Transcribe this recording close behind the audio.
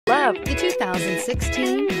love the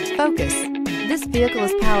 2016 Focus. This vehicle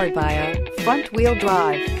is powered by a front-wheel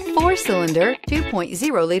drive, 4-cylinder,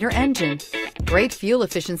 2.0-liter engine. Great fuel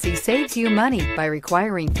efficiency saves you money by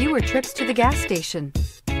requiring fewer trips to the gas station.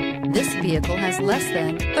 This vehicle has less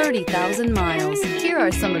than 30,000 miles. Here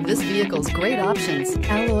are some of this vehicle's great options: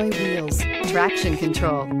 alloy wheels, traction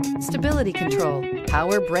control, stability control,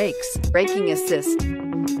 power brakes, braking assist.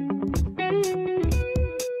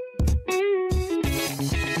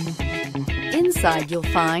 Inside you'll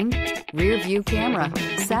find rear view camera,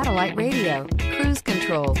 satellite radio, cruise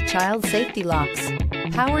control, child safety locks,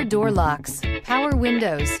 power door locks, power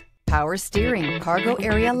windows, power steering, cargo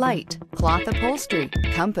area light, cloth upholstery,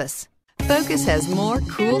 compass. Focus has more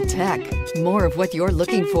cool tech, more of what you're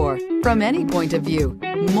looking for. From any point of view,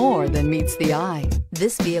 more than meets the eye.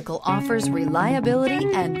 This vehicle offers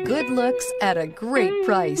reliability and good looks at a great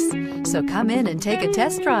price. So come in and take a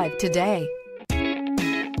test drive today.